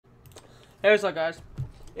Hey, what's up, guys?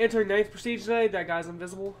 Entering 9th Prestige today. That guy's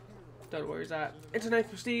invisible. Don't know where he's at. Enter 9th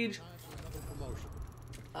Prestige.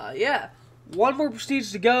 Yeah. One more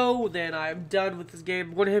Prestige to go, then I'm done with this game.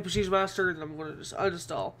 I'm going to hit Prestige Master, and I'm going to just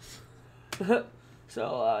uninstall.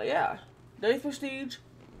 So, yeah. 9th Prestige.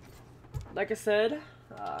 Like I said,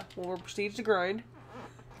 one more Prestige to grind.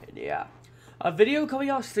 And, yeah. A video coming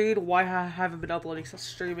out soon. Why I haven't been uploading since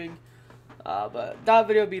streaming. But that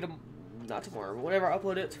video will be not tomorrow, but whenever I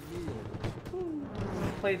upload it.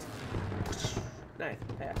 Planes. Nice.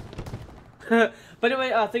 Yeah. But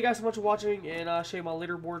anyway, thank you guys so much for watching, and show you my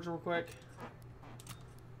leaderboards real quick.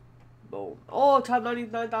 Boom. Oh, top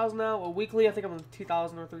 99,000 now. Well, weekly, I think I'm on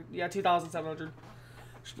 2,000 or 3. Yeah, 2,700. Which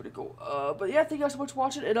is pretty cool. But yeah, thank you guys so much for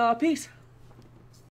watching, and peace.